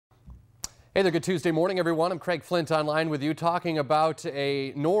Hey there, good Tuesday morning, everyone. I'm Craig Flint online with you talking about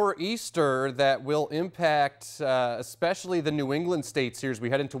a nor'easter that will impact especially the New England states here as we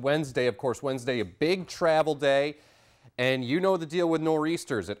head into Wednesday. Of course, Wednesday, a big travel day. And you know the deal with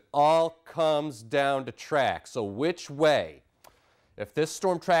nor'easters. It all comes down to track. So which way? If this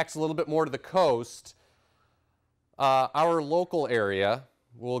storm tracks a little bit more to the coast, our local area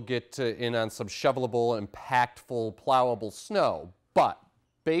will get in on some shovelable, impactful, plowable snow. But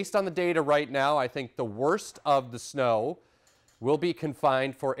based on the data right now, I think the worst of the snow will be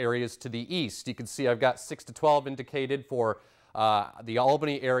confined for areas to the east. You can see I've got 6 to 12 indicated for the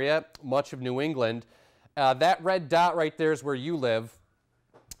Albany area, much of New England. That red dot right there is where you live.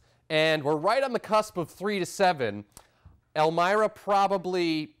 And we're right on the cusp of 3 to 7. Elmira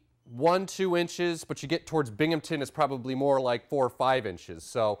probably 1-2 inches, but you get towards Binghamton, it's probably more like 4 or 5 inches.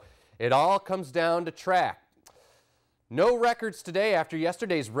 So it all comes down to track. No records today after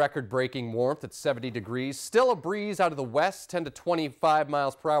yesterday's record-breaking warmth at 70 degrees. Still a breeze out of the west, 10 to 25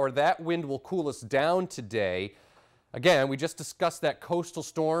 miles per hour. That wind will cool us down today. Again, we just discussed that coastal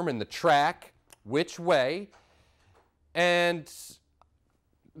storm and the track, which way. And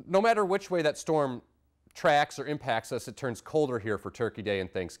no matter which way that storm tracks or impacts us, it turns colder here for Turkey Day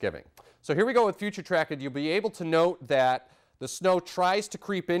and Thanksgiving. So here we go with future track, and you'll be able to note that the snow tries to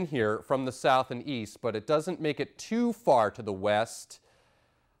creep in here from the south and east, but it doesn't make it too far to the west.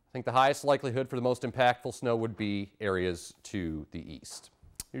 I think the highest likelihood for the most impactful snow would be areas to the east.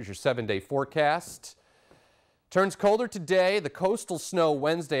 Here's your 7-day forecast. Turns colder today. The coastal snow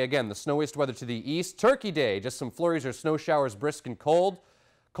Wednesday. Again, the snowiest weather to the east. Turkey Day, just some flurries or snow showers, brisk and cold.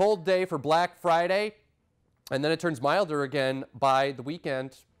 Cold day for Black Friday. And then it turns milder again by the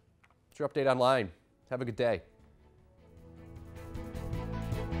weekend. It's your update online. Have a good day.